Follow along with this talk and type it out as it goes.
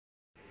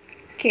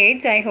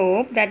Kids, I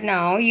hope that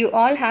now you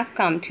all have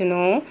come to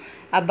know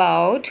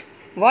about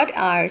what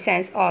are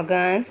sense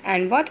organs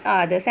and what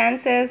are the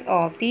senses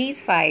of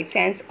these five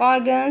sense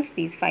organs.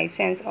 These five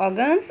sense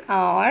organs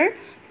are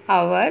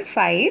our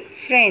five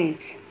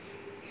friends.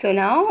 So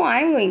now I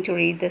am going to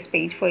read this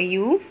page for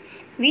you.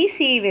 We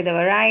see with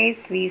our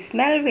eyes, we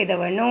smell with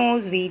our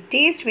nose, we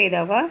taste with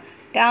our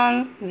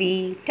tongue,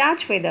 we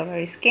touch with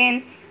our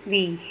skin,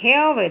 we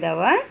hear with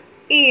our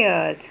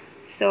ears.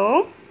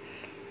 So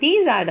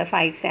these are the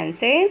five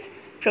senses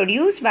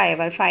produced by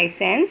our five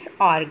sense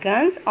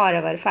organs or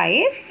our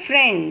five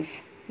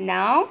friends.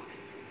 Now,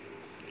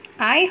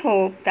 I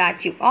hope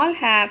that you all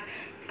have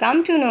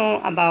come to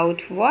know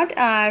about what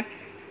are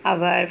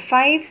our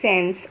five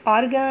sense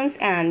organs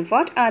and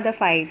what are the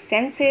five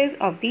senses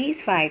of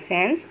these five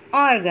sense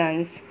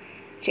organs.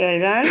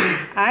 Children,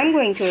 I am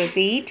going to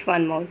repeat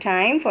one more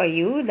time for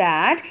you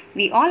that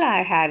we all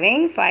are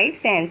having five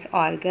sense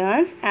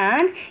organs,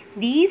 and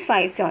these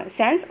five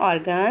sense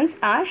organs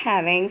are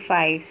having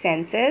five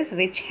senses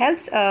which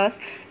helps us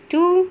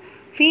to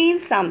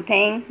feel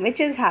something which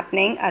is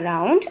happening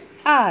around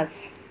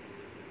us.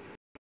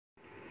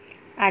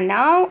 And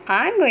now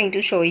I am going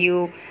to show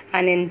you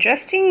an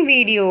interesting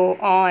video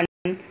on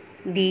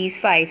these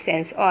five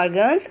sense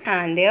organs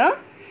and their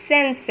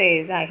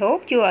senses. I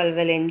hope you all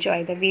will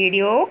enjoy the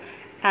video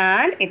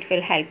and it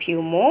will help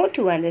you more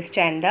to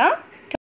understand the